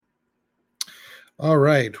All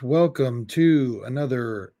right. Welcome to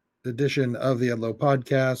another edition of the Edlow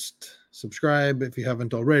Podcast. Subscribe if you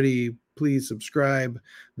haven't already. Please subscribe.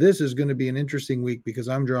 This is going to be an interesting week because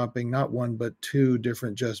I'm dropping not one, but two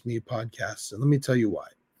different Just Me podcasts. And let me tell you why.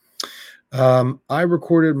 I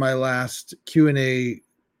recorded my last Q&A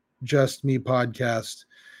Just Me podcast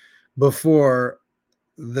before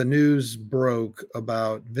the news broke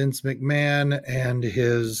about Vince McMahon and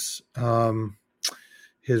his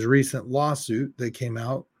recent lawsuit that came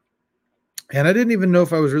out. And I didn't even know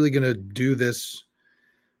if I was really going to do this.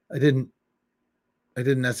 I didn't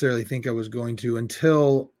necessarily think I was going to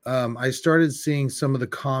until I started seeing some of the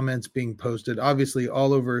comments being posted, obviously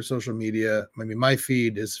all over social media. I mean, my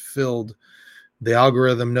feed is filled. The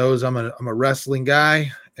algorithm knows I'm a wrestling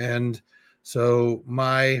guy, and so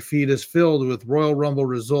my feed is filled with Royal Rumble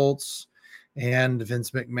results and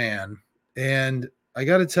Vince McMahon. And I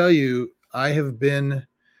got to tell you, I have been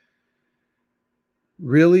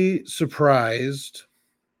really surprised.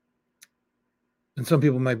 And some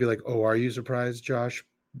people might be like, "Oh, are you surprised, Josh?"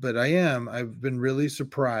 But I am. I've been really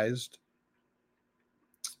surprised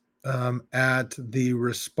at the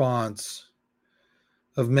response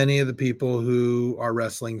of many of the people who are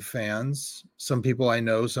wrestling fans. Some people I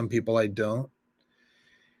know, some people I don't.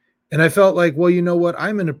 And I felt like, well, you know what?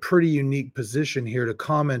 I'm in a pretty unique position here to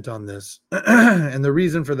comment on this. And the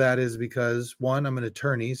reason for that is because, one, I'm an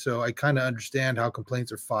attorney, so I kind of understand how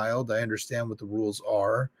complaints are filed. I understand what the rules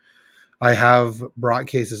are. I have brought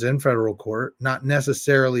cases in federal court, not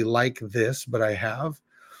necessarily like this, but I have.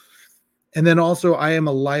 And then also, I am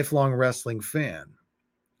a lifelong wrestling fan.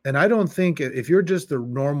 And I don't think if you're just a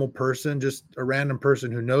normal person, just a random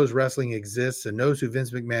person who knows wrestling exists and knows who Vince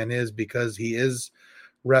McMahon is because he is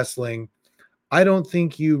wrestling, I don't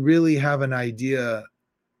think you really have an idea,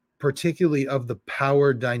 particularly of the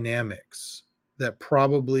power dynamics that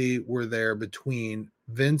probably were there between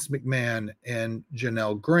Vince McMahon and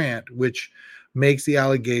Janelle Grant, which makes the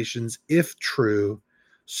allegations, if true,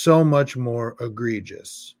 so much more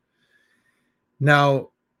egregious. Now,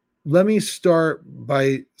 let me start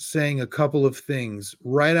by saying a couple of things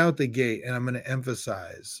right out the gate, and I'm going to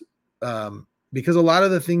emphasize because a lot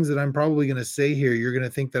of the things that I'm probably going to say here, you're going to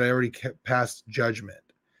think that I already passed judgment.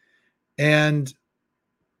 And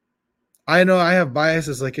I know I have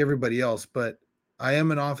biases like everybody else, but I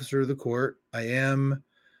am an officer of the court. I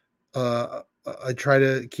try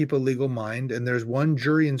to keep a legal mind. And there's one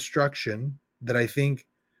jury instruction that I think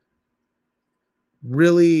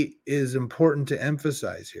really is important to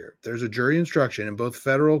emphasize here. There's a jury instruction in both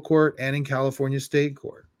federal court and in California state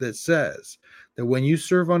court that says that when you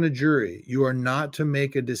serve on a jury, you are not to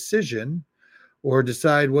make a decision or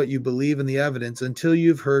decide what you believe in the evidence until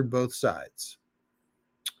you've heard both sides.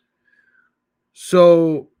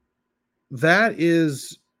 So that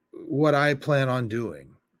is what I plan on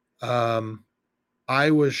doing.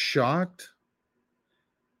 I was shocked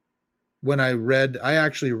when I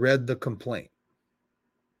actually read the complaint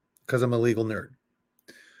because I'm a legal nerd.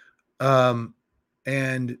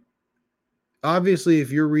 And obviously,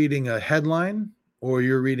 if you're reading a headline or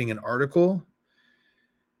you're reading an article,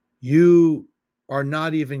 you are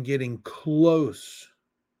not even getting close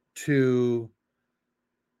to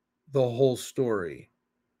the whole story.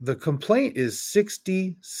 The complaint is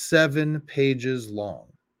 67 pages long.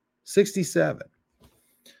 67.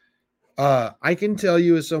 I can tell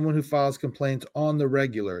you, as someone who files complaints on the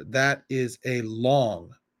regular, that is a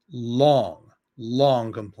long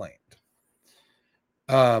complaint.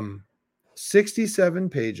 67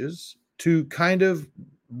 pages to kind of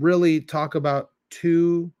really talk about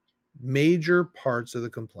two major parts of the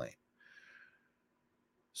complaint.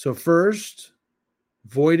 So first,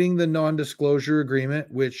 voiding the non-disclosure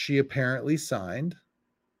agreement, which she apparently signed.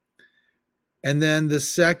 And then the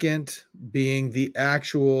second being the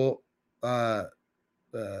actual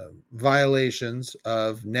violations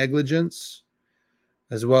of negligence,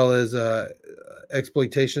 as well as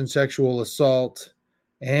exploitation, sexual assault,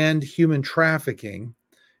 and human trafficking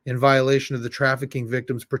in violation of the Trafficking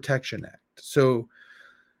Victims Protection Act. So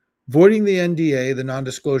voiding the NDA, the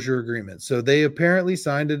non-disclosure agreement. So they apparently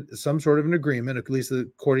signed some sort of an agreement, at least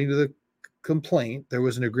according to the complaint, there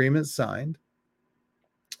was an agreement signed.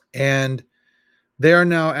 And they are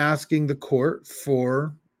now asking the court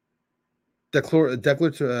for declaratory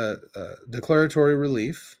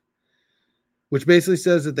relief, which basically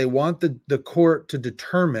says that they want the court to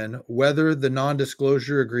determine whether the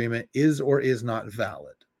non-disclosure agreement is or is not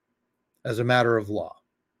valid as a matter of law.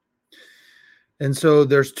 And so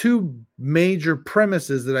there's two major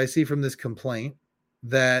premises that I see from this complaint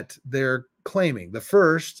that they're claiming. The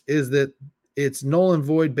first is that it's null and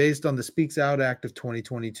void based on the Speaks Out Act of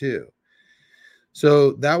 2022.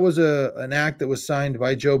 So that was an act that was signed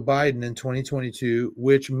by Joe Biden in 2022,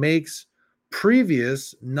 which makes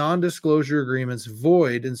previous non-disclosure agreements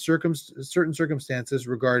void in certain circumstances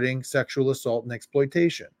regarding sexual assault and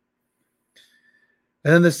exploitation.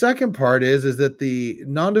 And then the second part is that the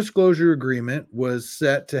non-disclosure agreement was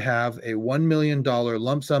set to have a $1 million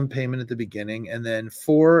lump sum payment at the beginning, and then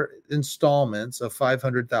 4 installments of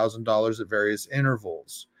 $500,000 at various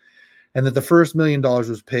intervals. And that the first $1 million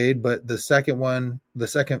was paid, but the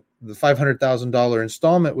 $500,000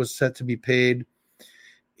 installment was set to be paid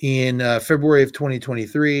in February of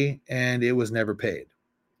 2023, and it was never paid,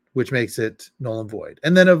 which makes it null and void.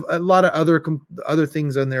 And then a lot of other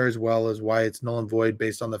things on there as well as why it's null and void,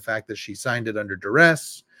 based on the fact that she signed it under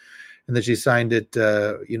duress, and that she signed it,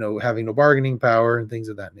 having no bargaining power and things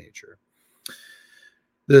of that nature.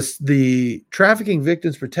 The Trafficking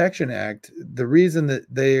Victims Protection Act, the reason that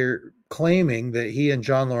they're claiming that he and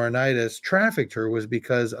John Laurinaitis trafficked her was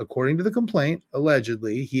because, according to the complaint,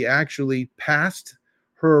 allegedly, he actually passed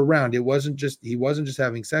her around. He wasn't just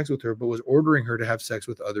having sex with her, but was ordering her to have sex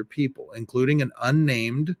with other people, including an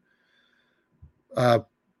unnamed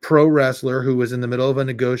pro wrestler who was in the middle of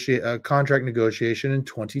a contract negotiation in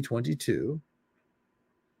 2022.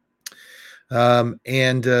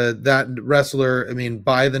 That wrestler, I mean,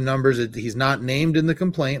 by the numbers, he's not named in the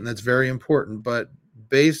complaint, and that's very important, but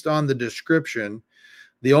based on the description,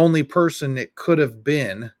 the only person it could have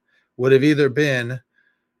been would have either been,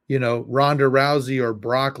 Ronda Rousey or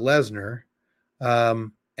Brock Lesnar.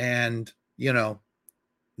 And, no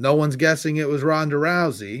one's guessing it was Ronda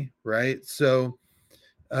Rousey, right? So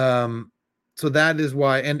that is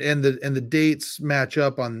why, and the dates match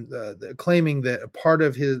up on claiming that a part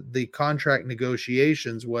of the contract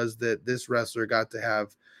negotiations was that this wrestler got to have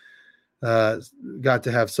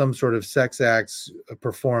some sort of sex acts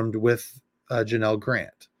performed with Janelle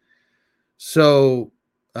Grant. So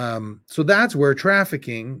that's where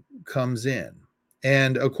trafficking comes in.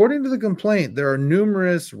 And according to the complaint, there are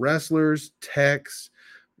numerous wrestlers, techs,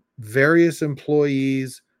 various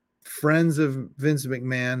employees, friends of Vince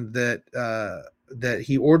McMahon that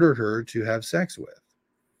he ordered her to have sex with.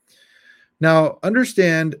 Now,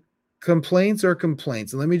 understand, complaints are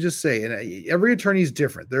complaints. And let me just say, and every attorney is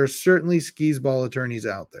different. There are certainly skee-ball attorneys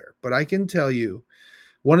out there, but I can tell you,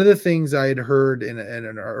 one of the things I had heard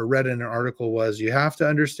or read in an article was, you have to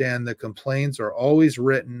understand that complaints are always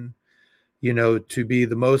written, to be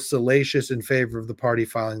the most salacious in favor of the party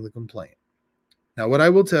filing the complaint. Now, what I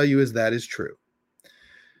will tell you is that is true.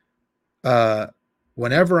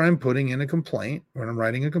 Whenever I'm putting in a complaint, when I'm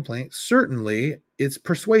writing a complaint, certainly it's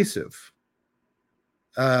persuasive.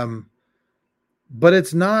 But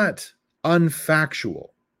it's not unfactual.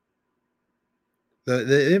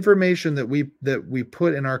 The information that we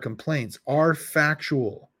put in our complaints are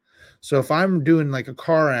factual. So if I'm doing like a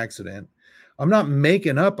car accident, I'm not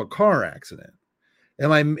making up a car accident.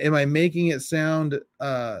 Am I making it sound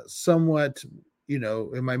somewhat,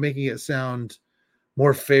 am I making it sound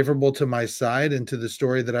more favorable to my side and to the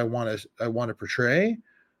story that I want to portray?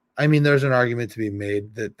 I mean, there's an argument to be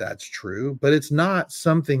made that that's true, but it's not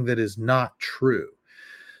something that is not true.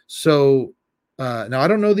 So now I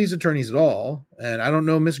don't know these attorneys at all, and I don't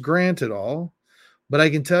know Miss Grant at all, but I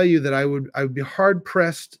can tell you that I would be hard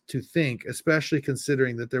pressed to think, especially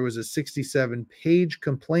considering that there was a 67-page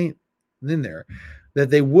complaint in there, that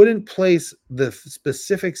they wouldn't place the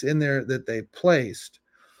specifics in there that they placed,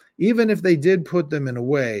 even if they did put them in a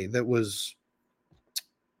way that was,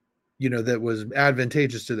 that was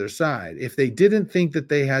advantageous to their side. If they didn't think that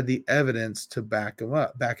they had the evidence to back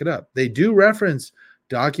it up, they do reference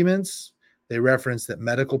documents. They reference that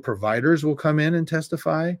medical providers will come in and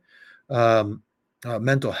testify.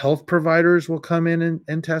 Mental health providers will come in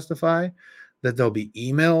and testify, that there'll be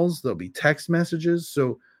emails, there'll be text messages.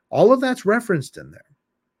 So all of that's referenced in there.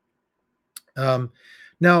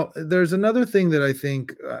 Now, there's another thing that I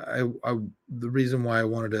think the reason why I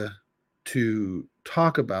wanted to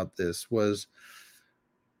talk about this was,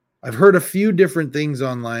 I've heard a few different things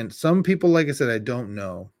online. Some people, like I said, I don't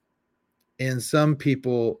know, and some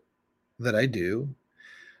people that I do,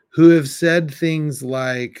 who have said things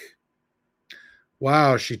like,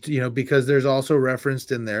 wow, she, because there's also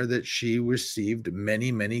referenced in there that she received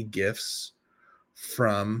many, many gifts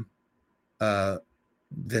from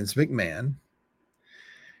Vince McMahon.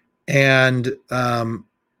 And,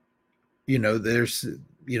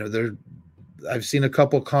 I've seen a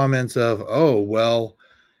couple comments of, oh, well,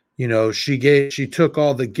 she took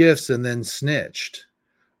all the gifts and then snitched,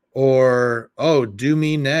 or, oh, do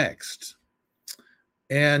me next.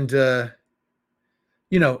 And,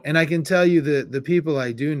 And I can tell you that the people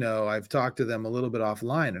I do know, I've talked to them a little bit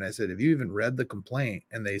offline, and I said, have you even read the complaint?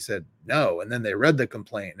 And they said no. And then they read the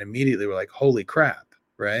complaint and immediately were like, holy crap,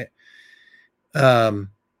 right?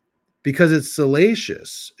 Because it's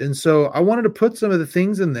salacious. And so I wanted to put some of the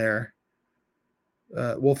things in there.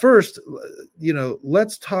 Well, first,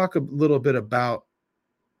 let's talk a little bit about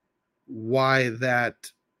why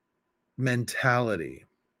that mentality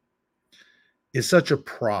is such a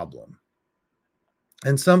problem.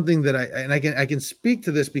 And something that I can speak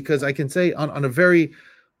to this because I can say on a very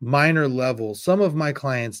minor level, some of my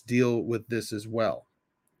clients deal with this as well.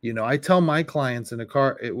 I tell my clients in a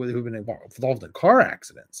car who've been involved in car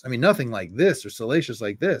accidents. I mean, nothing like this or salacious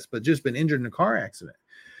like this, but just been injured in a car accident,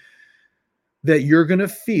 that you're going to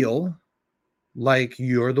feel like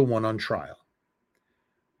you're the one on trial,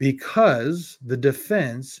 because the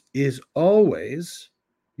defense is always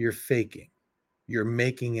you're faking, you're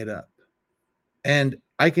making it up. And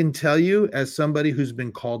I can tell you, as somebody who's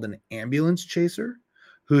been called an ambulance chaser,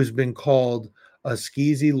 who's been called a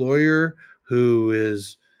skeezy lawyer, who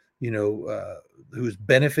is, who's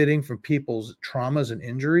benefiting from people's traumas and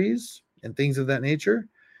injuries and things of that nature,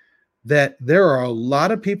 that there are a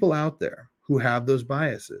lot of people out there who have those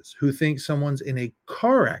biases, who think someone's in a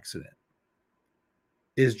car accident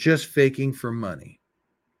is just faking for money.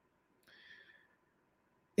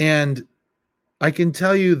 And I can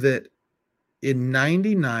tell you that in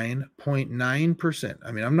 99.9%,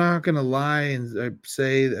 I mean, I'm not going to lie and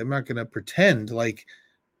say, I'm not going to pretend like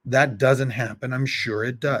that doesn't happen. I'm sure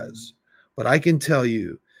it does. But I can tell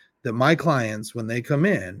you that my clients, when they come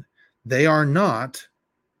in, they are not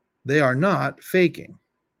faking.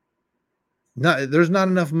 There's not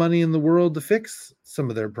enough money in the world to fix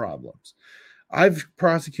some of their problems. I've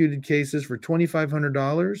prosecuted cases for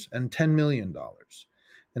 $2,500 and $10 million.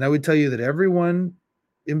 And I would tell you that everyone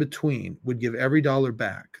in between would give every dollar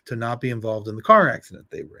back to not be involved in the car accident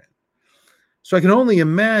they were in. So I can only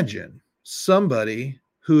imagine somebody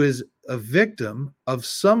who is a victim of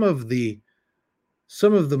some of the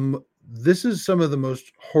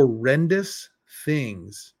most horrendous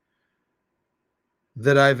things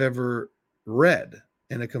that I've ever read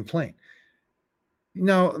in a complaint.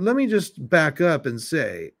 Now, let me just back up and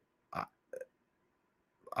say,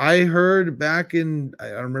 I heard back in, I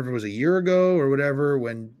don't remember if it was a year ago or whatever,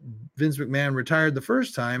 when Vince McMahon retired the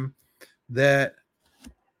first time, that,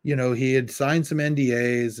 he had signed some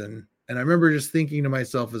NDAs. And I remember just thinking to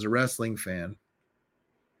myself as a wrestling fan,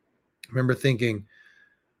 I remember thinking,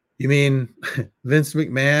 you mean Vince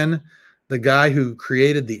McMahon, the guy who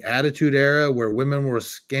created the Attitude Era where women were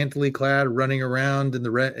scantily clad running around in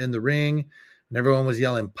the ring and everyone was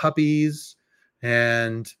yelling puppies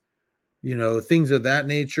and, things of that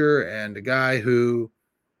nature, and a guy who,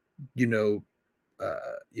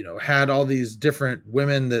 had all these different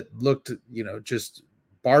women that looked, just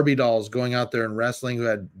Barbie dolls going out there and wrestling, who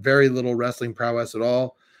had very little wrestling prowess at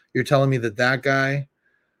all. You're telling me that guy,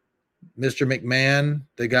 Mr. McMahon,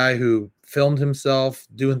 the guy who filmed himself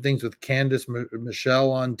doing things with Candice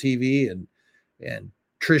Michelle on TV and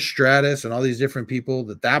Trish Stratus and all these different people,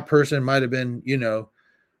 that person might have been,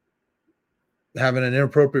 having an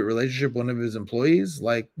inappropriate relationship with one of his employees,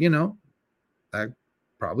 that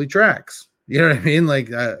probably tracks. You know what I mean? Like,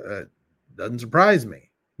 doesn't surprise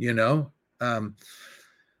me,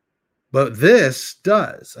 but this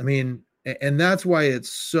does. I mean, and that's why it's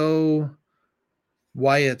so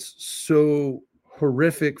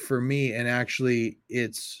horrific for me. And actually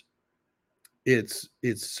it's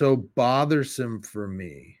so bothersome for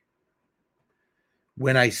me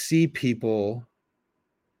when I see people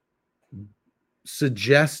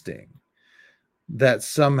suggesting that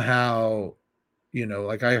somehow,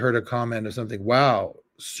 like I heard a comment or something, wow,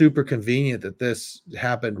 super convenient that this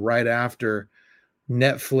happened right after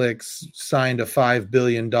Netflix signed a $5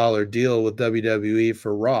 billion deal with WWE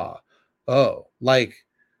for Raw. Oh, like,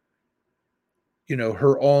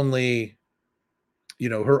 her only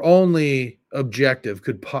objective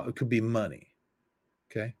could be money.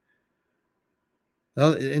 Okay.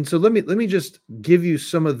 And so let me just give you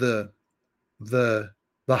some of the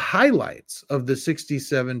highlights of the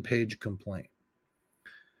 67-page complaint.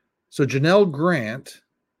 So Janelle Grant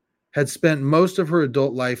had spent most of her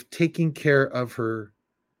adult life taking care of her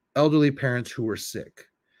elderly parents who were sick.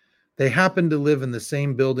 They happened to live in the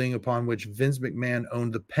same building upon which Vince McMahon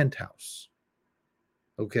owned the penthouse.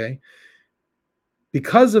 Okay.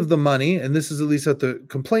 Because of the money, and this is at least what the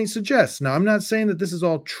complaint suggests. Now, I'm not saying that this is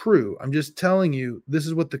all true. I'm just telling you this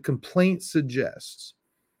is what the complaint suggests.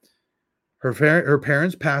 Her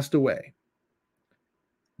parents passed away.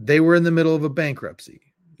 They were in the middle of a bankruptcy.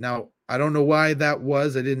 Now, I don't know why that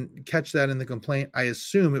was. I didn't catch that in the complaint. I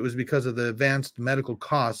assume it was because of the advanced medical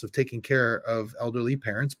costs of taking care of elderly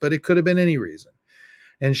parents, but it could have been any reason.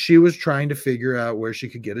 And she was trying to figure out where she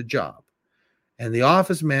could get a job. And the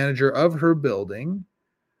office manager of her building,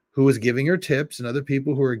 who was giving her tips, and other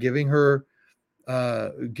people who were giving her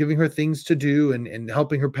things to do and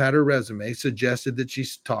helping her pad her resume, suggested that she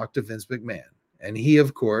talk to Vince McMahon. And he,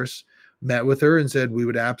 of course, met with her and said, we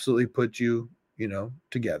would absolutely put you,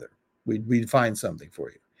 together. We'd find something for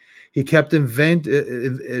you. He kept inviting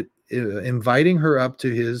her up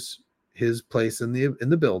to his place in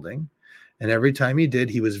the building. And every time he did,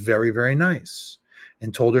 he was very, very nice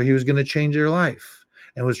and told her he was going to change her life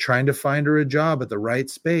and was trying to find her a job at the right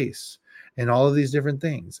space and all of these different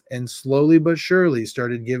things. And slowly but surely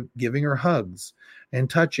started giving her hugs and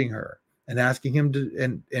touching her and asking him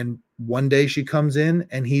to, and one day she comes in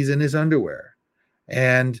and he's in his underwear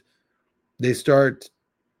and they start,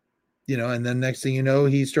 and then next thing you know,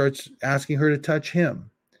 he starts asking her to touch him.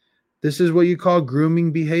 This is what you call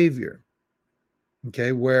grooming behavior.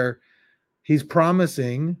 Okay. Where he's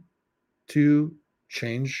promising to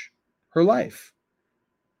change her life.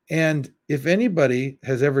 And if anybody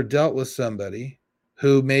has ever dealt with somebody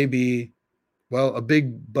who may be, well, a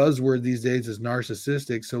big buzzword these days is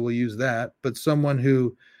narcissistic, so we'll use that, but someone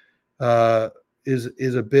who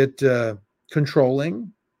is a bit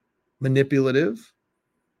controlling, manipulative,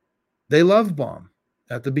 they love bomb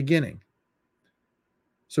at the beginning.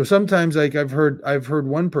 So sometimes, like I've heard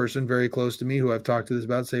one person very close to me who I've talked to this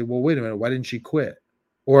about say, well, wait a minute, why didn't she quit?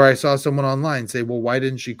 Or I saw someone online say, well, why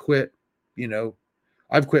didn't she quit?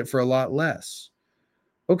 I've quit for a lot less.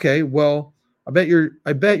 Okay, well, I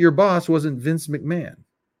bet your boss wasn't Vince McMahon.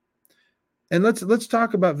 And let's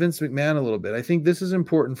talk about Vince McMahon a little bit. I think this is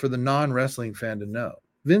important for the non-wrestling fan to know.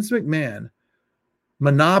 Vince McMahon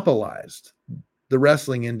monopolized the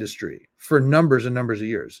wrestling industry for numbers and numbers of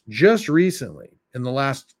years. Just recently, in the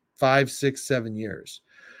last 5, 6, 7 years,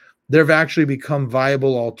 there have actually become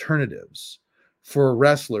viable alternatives for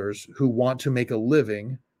wrestlers who want to make a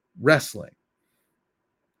living wrestling.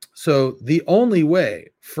 So the only way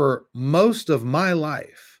for most of my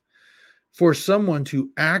life for someone to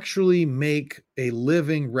actually make a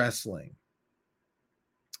living wrestling,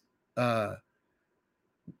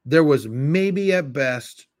 there was maybe at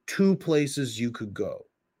best 2 places you could go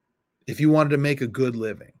if you wanted to make a good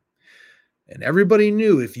living. And everybody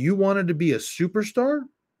knew if you wanted to be a superstar,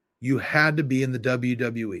 you had to be in the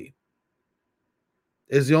WWE.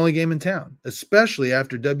 It's the only game in town, especially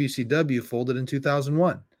after WCW folded in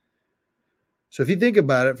 2001. So if you think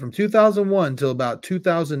about it, from 2001 till about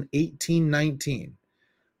 2018-19,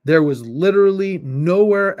 there was literally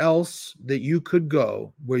nowhere else that you could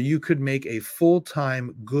go where you could make a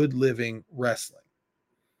full-time good living wrestling.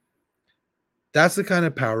 That's the kind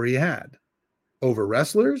of power he had over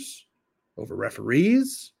wrestlers, over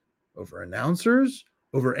referees, over announcers,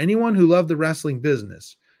 over anyone who loved the wrestling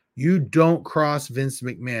business. You don't cross Vince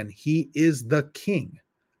McMahon. He is the king.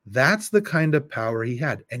 That's the kind of power he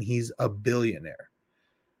had. And he's a billionaire.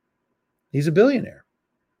 He's a billionaire.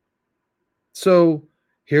 So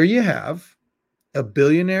here you have a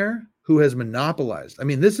billionaire who has monopolized. I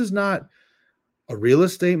mean, this is not a real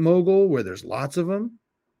estate mogul where there's lots of them.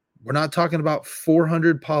 We're not talking about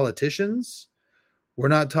 400 politicians. We're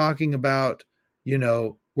not talking about,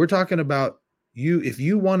 we're talking about you. If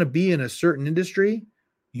you want to be in a certain industry,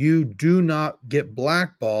 you do not get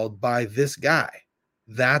blackballed by this guy.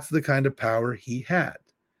 That's the kind of power he had.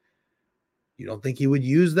 You don't think he would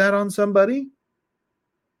use that on somebody?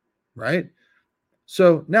 Right?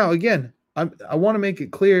 So now again, I want to make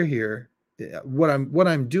it clear here. What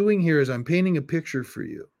I'm doing here is I'm painting a picture for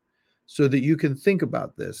you so that you can think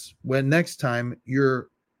about this when next time you're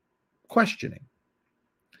questioning.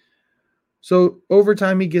 So over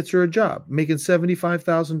time, he gets her a job, making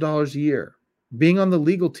 $75,000 a year, being on the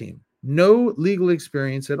legal team, no legal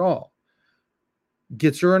experience at all.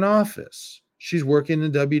 Gets her an office. She's working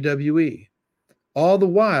in WWE. All the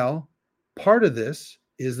while, part of this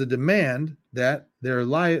is the demand that their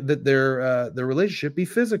relationship be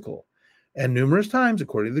physical. And numerous times,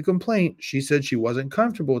 according to the complaint, she said she wasn't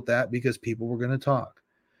comfortable with that because people were going to talk.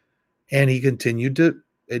 And he continued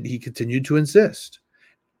to insist.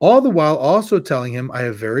 All the while also telling him, I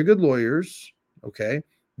have very good lawyers. Okay.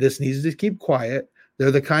 This needs to keep quiet.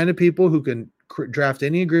 They're the kind of people who can draft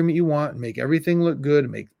any agreement you want and make everything look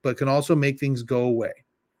good, but can also make things go away.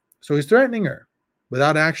 So he's threatening her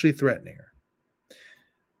without actually threatening her.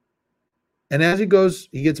 And as he goes,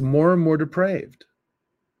 he gets more and more depraved.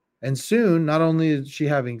 And soon, not only is she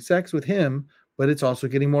having sex with him, but it's also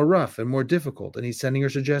getting more rough and more difficult. And he's sending her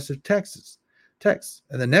suggestive texts texts.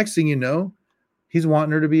 And the next thing you know, he's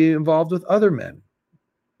wanting her to be involved with other men,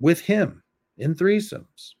 with him in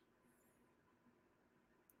threesomes.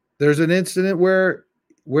 There's an incident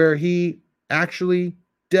where he actually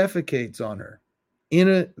defecates on her in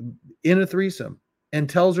a threesome and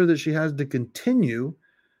tells her that she has to continue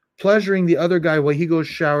pleasuring the other guy while he goes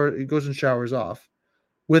and showers off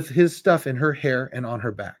with his stuff in her hair and on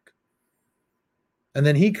her back. And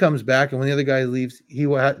then he comes back, and when the other guy leaves, he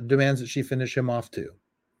demands that she finish him off too.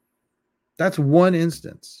 That's one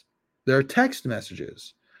instance. There are text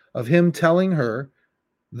messages of him telling her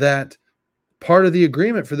that part of the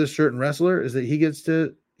agreement for this certain wrestler is that he gets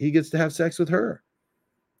to have sex with her.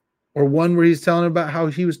 Or one where he's telling about how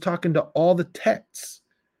he was talking to all the texts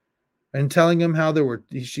and telling him how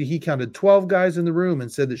he counted 12 guys in the room and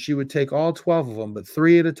said that she would take all 12 of them, but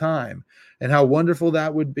 3 at a time, and how wonderful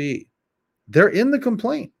that would be. They're in the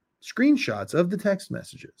complaint, screenshots of the text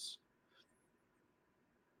messages.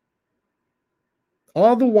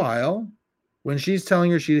 All the while, when she's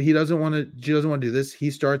telling her she doesn't want to do this,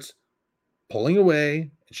 he starts pulling away,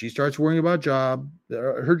 and she starts worrying about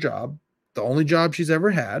her job, the only job she's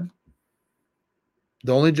ever had,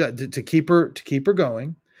 the only job to keep her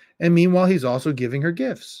going. And meanwhile, he's also giving her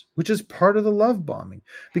gifts, which is part of the love bombing,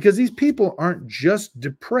 because these people aren't just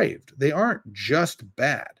depraved. They aren't just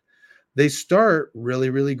bad. They start really,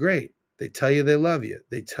 really great. They tell you they love you.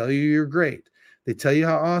 They tell you you're great. They tell you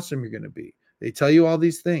how awesome you're going to be. They tell you all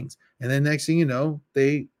these things. And then next thing you know,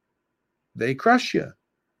 they crush you.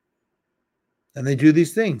 And they do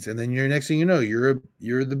these things. And then next thing you know, you're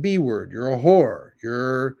the B word. You're a whore.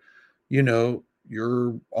 You're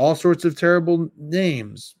all sorts of terrible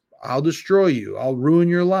names. I'll destroy you. I'll ruin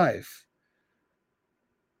your life.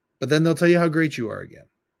 But then they'll tell you how great you are again.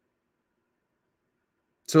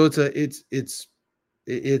 So it's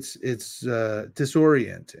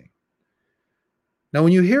disorienting. Now,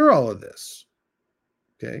 when you hear all of this,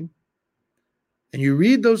 okay, and you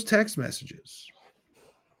read those text messages,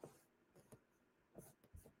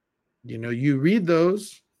 you read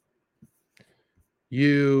those,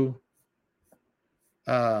 here's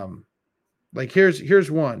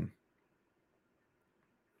one.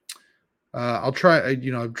 I'll try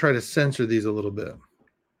to censor these a little bit.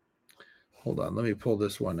 Hold on, let me pull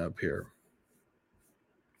this one up here.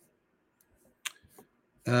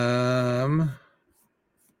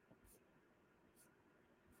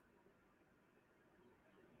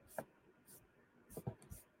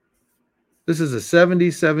 This is a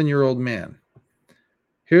 77-year-old man.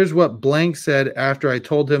 Here's what blank said after I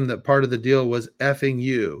told him that part of the deal was effing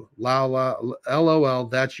you. La la, LOL,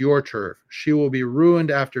 that's your turf. She will be ruined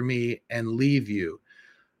after me and leave you.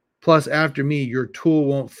 Plus, after me, your tool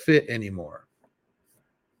won't fit anymore.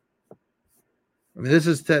 I mean, this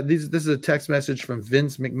is a text message from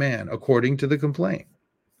Vince McMahon, according to the complaint.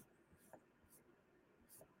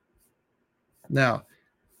 Now,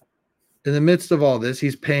 in the midst of all this,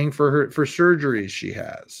 he's paying for surgeries she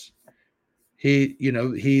has.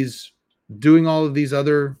 He's doing all of these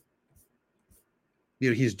other,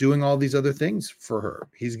 he's doing all these other things for her.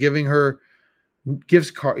 He's giving her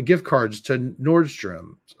gift cards to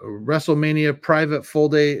Nordstrom, WrestleMania private full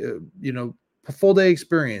day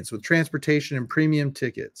experience with transportation and premium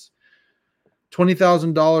tickets,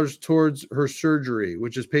 $20,000 towards her surgery,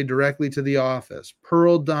 which is paid directly to the office,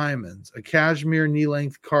 pearl diamonds, a cashmere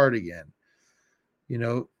knee-length cardigan,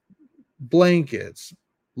 blankets,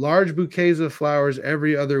 large bouquets of flowers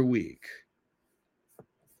every other week.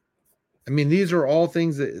 I mean, these are all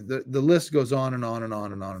things that the list goes on and on and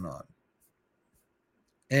on and on and on.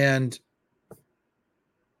 And,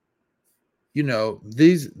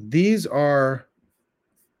 these are,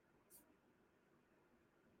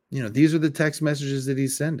 these are the text messages that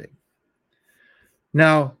he's sending.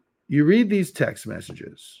 Now, you read these text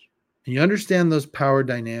messages and you understand those power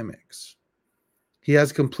dynamics. He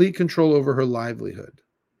has complete control over her livelihood.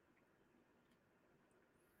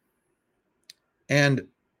 And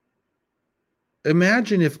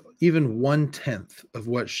imagine if even 1/10 of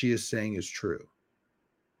what she is saying is true.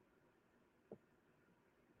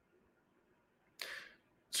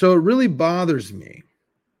 So it really bothers me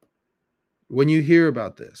when you hear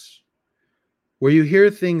about this, where you hear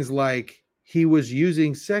things like he was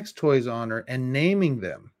using sex toys on her and naming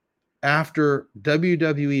them after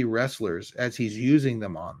WWE wrestlers as he's using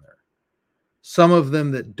them on there. Some of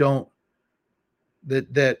them that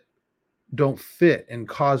don't fit and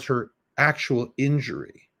cause her actual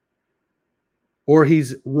injury. Or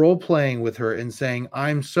he's role-playing with her and saying,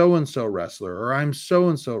 I'm so-and-so wrestler, or I'm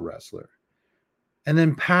so-and-so wrestler. And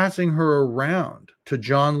then passing her around to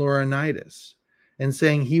John Laurinaitis and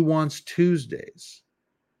saying he wants Tuesdays.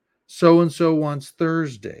 So and so wants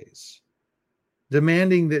Thursdays,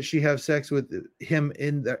 demanding that she have sex with him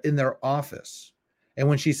in their office. And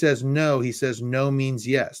when she says no, he says no means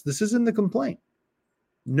yes. This is in the complaint.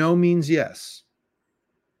 No means yes.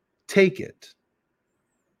 Take it.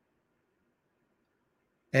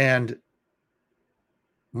 And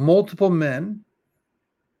multiple men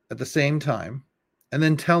at the same time, and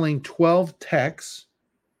then telling 12 techs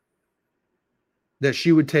that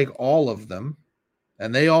she would take all of them,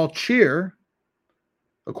 and they all cheer,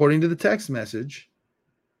 according to the text message.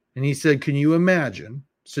 And he said, can you imagine,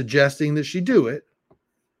 suggesting that she do it?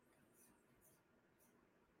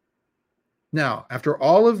 Now, after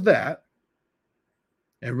all of that,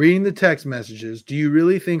 and reading the text messages, do you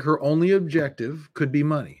really think her only objective could be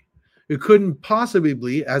money? It couldn't possibly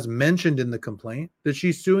be, as mentioned in the complaint, that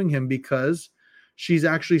she's suing him because she's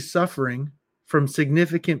actually suffering from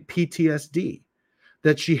significant PTSD,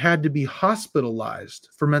 that she had to be hospitalized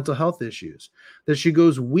for mental health issues, that she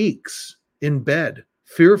goes weeks in bed,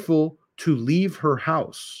 fearful to leave her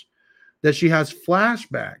house, that she has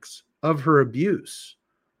flashbacks of her abuse,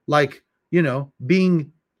 like,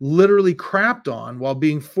 being literally crapped on while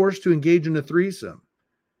being forced to engage in a threesome.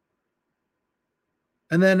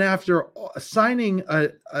 And then after signing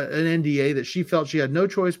an NDA that she felt she had no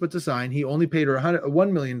choice but to sign, he only paid her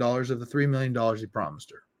 $1 million of the $3 million he promised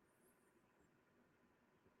her.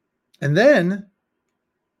 And then,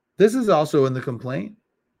 this is also in the complaint,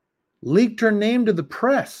 leaked her name to the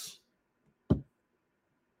press.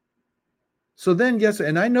 So then, yes,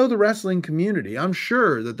 and I know the wrestling community. I'm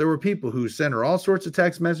sure that there were people who sent her all sorts of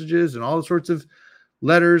text messages and all sorts of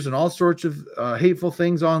letters and all sorts of hateful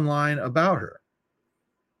things online about her.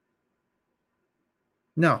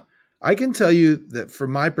 Now, I can tell you that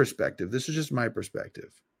from my perspective, this is just my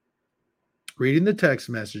perspective, reading the text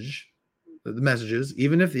messages,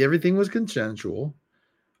 even if everything was consensual,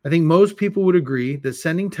 I think most people would agree that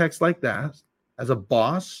sending text like that, as a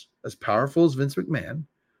boss as powerful as Vince McMahon,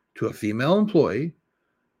 to a female employee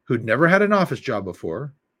who'd never had an office job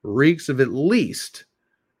before, reeks of at least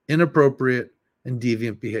inappropriate and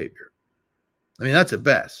deviant behavior. I mean, that's at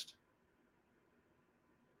best.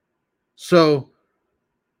 So,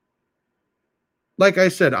 like I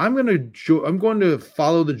said, I'm going to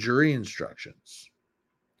follow the jury instructions.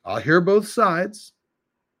 I'll hear both sides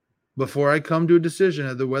before I come to a decision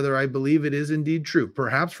as to whether I believe it is indeed true.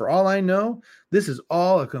 Perhaps, for all I know, this is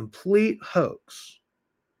all a complete hoax.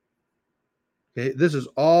 Okay, this is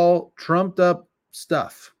all trumped up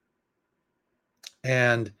stuff.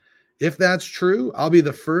 And if that's true, I'll be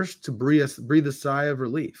the first to breathe a sigh of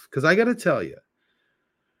relief. Because I got to tell you,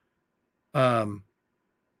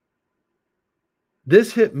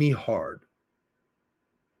 this hit me hard.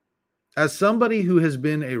 As somebody who has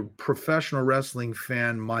been a professional wrestling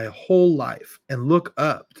fan my whole life and look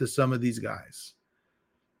up to some of these guys,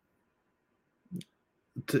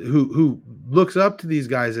 who looks up to these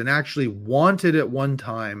guys and actually wanted at one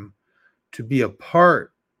time to be a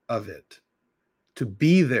part of it, to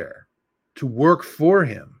be there, to work for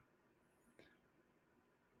him,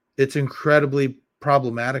 it's incredibly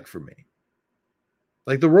problematic for me.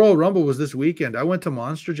 Like, the Royal Rumble was this weekend. I went to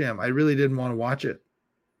Monster Jam. I really didn't want to watch it.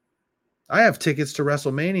 I have tickets to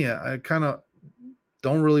WrestleMania. I kind of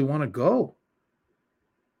don't really want to go.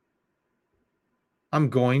 I'm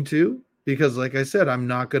going to, because like I said, I'm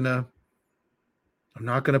not going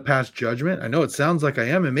to pass judgment. I know it sounds like I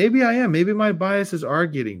am, and maybe I am. Maybe my biases are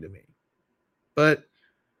getting to me. But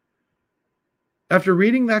after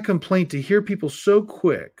reading that complaint, to hear people so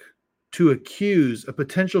quick to accuse a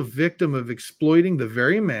potential victim of exploiting the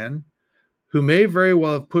very man who may very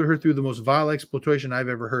well have put her through the most vile exploitation I've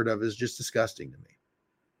ever heard of is just disgusting to me.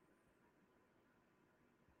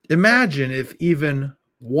 Imagine if even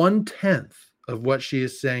 1/10 of what she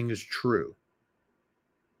is saying is true.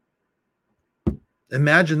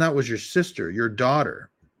 Imagine that was your sister, your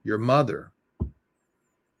daughter, your mother.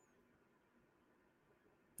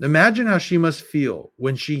 Imagine how she must feel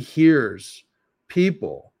when she hears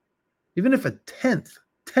people, even if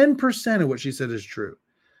 10% of what she said is true,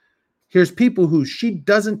 here's people who she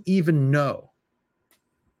doesn't even know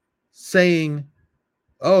saying,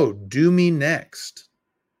 oh, do me next.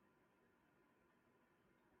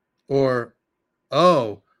 Or,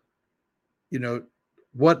 oh,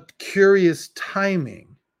 what curious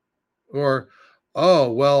timing. Or,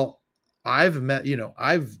 oh, well, I've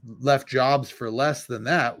left jobs for less than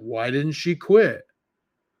that. Why didn't she quit?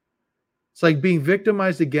 It's like being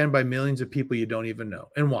victimized again by millions of people you don't even know.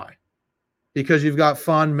 And why? Because you've got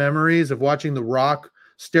fond memories of watching The Rock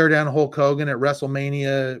stare down Hulk Hogan at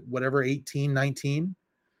WrestleMania, whatever, 18, 19.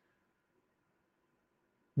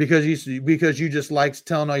 because you just liked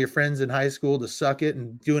telling all your friends in high school to suck it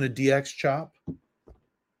and doing a DX chop.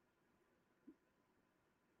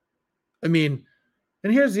 I mean,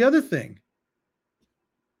 and here's the other thing.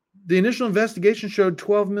 The initial investigation showed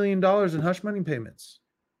 $12 million in hush money payments.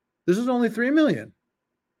 This is only $3 million.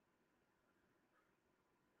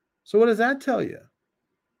 So what does that tell you?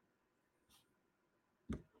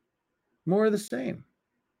 More of the same.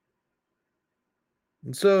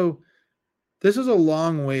 And so this is a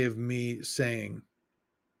long way of me saying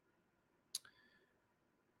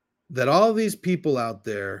that all these people out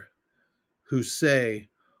there who say,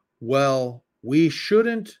 well, we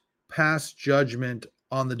shouldn't pass judgment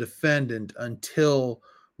on the defendant until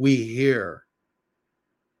we hear,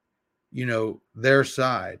 their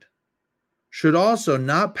side, should also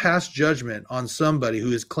not pass judgment on somebody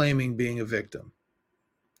who is claiming being a victim,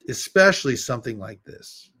 especially something like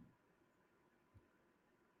this.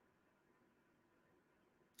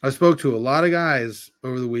 I spoke to a lot of guys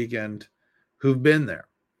over the weekend who've been there,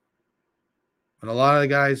 and a lot of the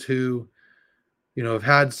guys who, have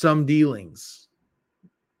had some dealings.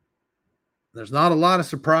 There's not a lot of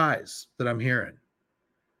surprise that I'm hearing,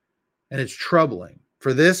 and it's troubling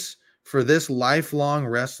for this lifelong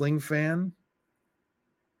wrestling fan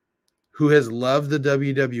who has loved the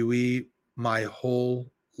WWE my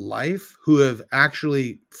whole life, who have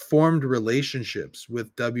actually formed relationships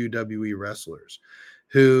with WWE wrestlers,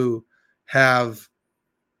 who has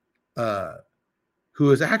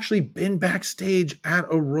actually been backstage at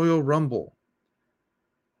a Royal Rumble,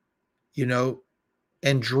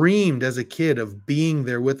 and dreamed as a kid of being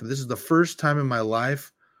there with them. This is the first time in my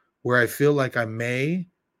life where I feel like I may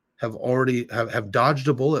have already have dodged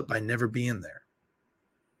a bullet by never being there.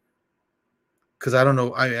 Because I don't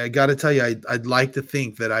know, I got to tell you, I'd like to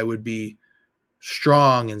think that I would be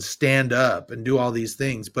strong and stand up and do all these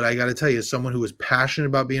things. But I got to tell you, as someone who was passionate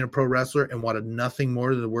about being a pro wrestler and wanted nothing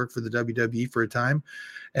more than to work for the WWE for a time,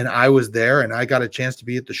 and I was there and I got a chance to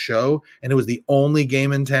be at the show, and it was the only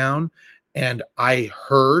game in town, and I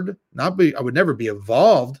heard, I would never be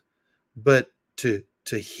involved, but to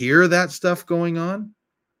hear that stuff going on,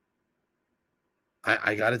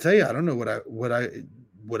 I got to tell you, I don't know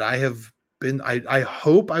what I have been. I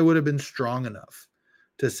hope I would have been strong enough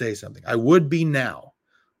to say something. I would be now,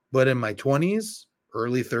 but in my 20s,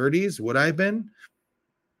 early 30s, would I have been?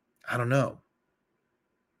 I don't know.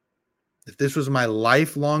 If this was my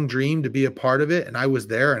lifelong dream to be a part of it, and I was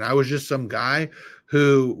there, and I was just some guy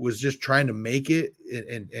who was just trying to make it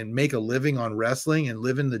and make a living on wrestling and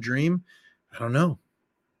live in the dream, I don't know.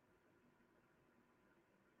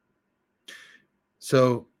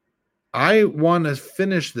 So I want to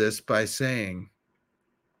finish this by saying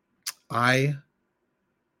I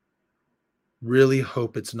really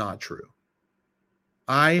hope it's not true.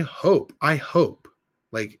 I hope,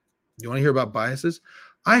 like, you want to hear about biases?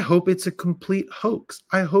 I hope it's a complete hoax.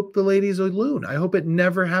 I hope the lady's a loon. I hope it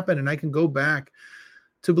never happened, and I can go back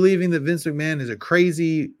to believing that Vince McMahon is a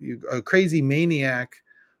crazy maniac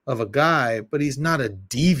of a guy, but he's not a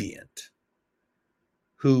deviant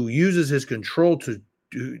who uses his control to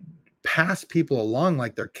pass people along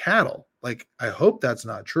like they're cattle. Like, I hope that's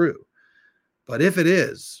not true. But if it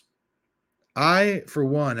is, I, for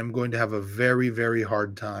one, am going to have a very, very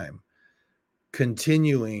hard time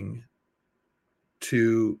continuing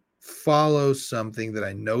to follow something that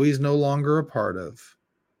I know he's no longer a part of,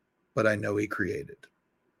 but I know he created.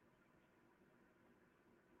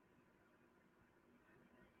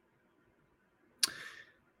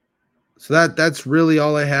 So that's really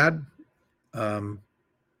all I had. To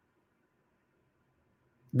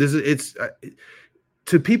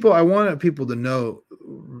people, I wanted people to know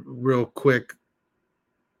real quick.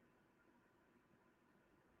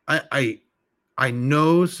 I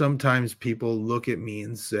know sometimes people look at me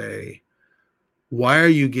and say, why are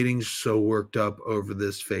you getting so worked up over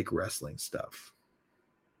this fake wrestling stuff?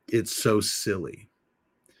 It's so silly.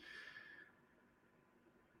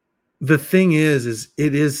 The thing is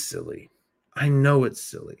it is silly. I know it's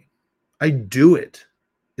silly. I do it.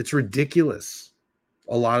 It's ridiculous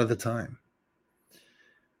a lot of the time.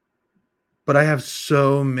 But I have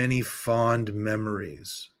so many fond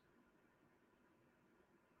memories.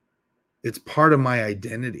 It's part of my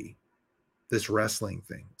identity, this wrestling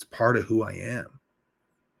thing. It's part of who I am.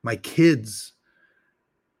 My kids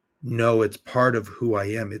know it's part of who I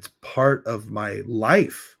am. It's part of my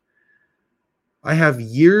life. I have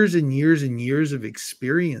years and years and years of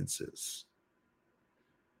experiences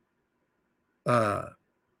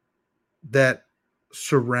that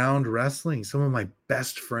surround wrestling. Some of my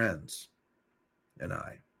best friends and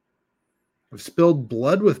I have spilled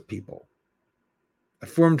blood with people. I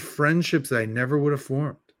formed friendships that I never would have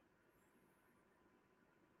formed.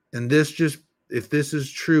 And if this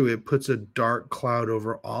is true, it puts a dark cloud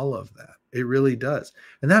over all of that. It really does.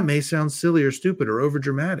 And that may sound silly or stupid or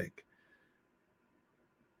overdramatic,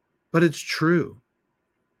 but it's true.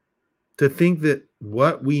 To think that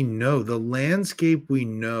what we know, the landscape we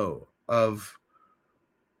know of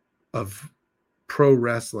pro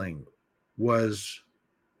wrestling was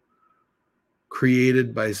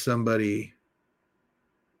created by somebody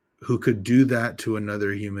who could do that to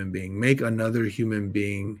another human being, make another human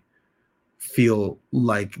being feel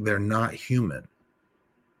like they're not human.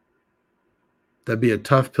 That'd be a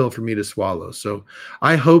tough pill for me to swallow. So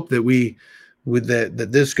I hope that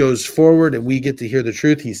that this goes forward and we get to hear the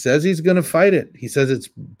truth. He says he's going to fight it. He says it's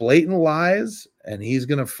blatant lies and he's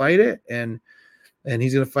going to fight it and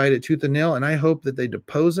he's going to fight it tooth and nail. And I hope that they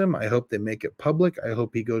depose him. I hope they make it public. I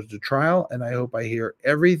hope he goes to trial, and I hope I hear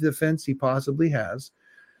every defense he possibly has.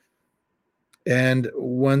 And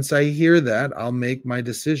once I hear that, I'll make my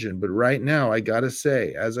decision. But right now, I got to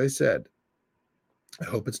say, as I said, I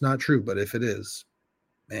hope it's not true. But if it is,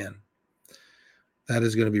 man, that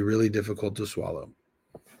is going to be really difficult to swallow.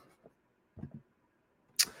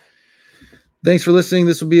 Thanks for listening.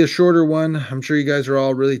 This will be a shorter one. I'm sure you guys are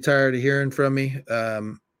all really tired of hearing from me.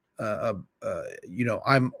 I'm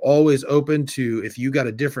always open to, if you got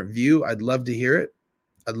a different view, I'd love to hear it.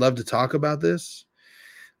 I'd love to talk about this.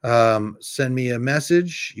 Send me a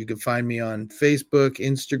message. You can find me on Facebook,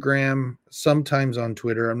 Instagram, sometimes on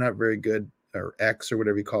Twitter. I'm not very good, or X or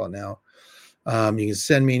whatever you call it now. You can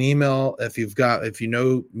send me an email. If you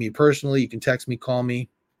know me personally, you can text me, call me.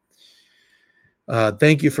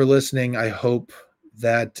 Thank you for listening. I hope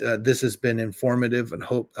that this has been informative and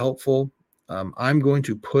helpful. I'm going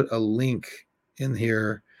to put a link in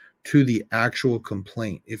here to the actual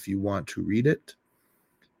complaint if you want to read it.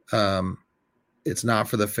 It's not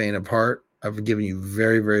for the faint of heart. I've given you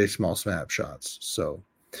very, very small snapshots. So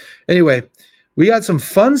anyway, we got some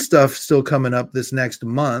fun stuff still coming up this next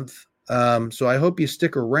month. So I hope you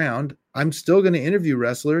stick around. I'm still going to interview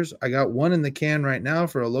wrestlers. I got one in the can right now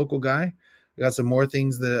for a local guy. I got some more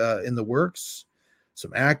things that in the works,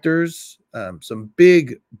 some actors, some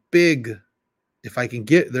big, if I can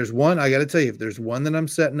get, there's one, I got to tell you, if there's one that I'm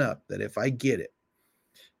setting up, that if I get it,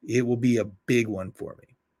 it will be a big one for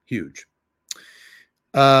me. Huge.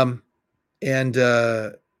 Yeah,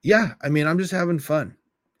 I mean, I'm just having fun.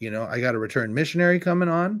 I got a return missionary coming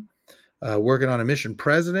on, working on a mission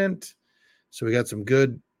president. So we got some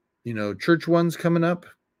good, church ones coming up,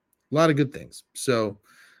 a lot of good things. So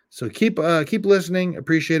keep listening.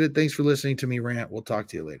 Appreciate it. Thanks for listening to me rant. We'll talk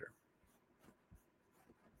to you later.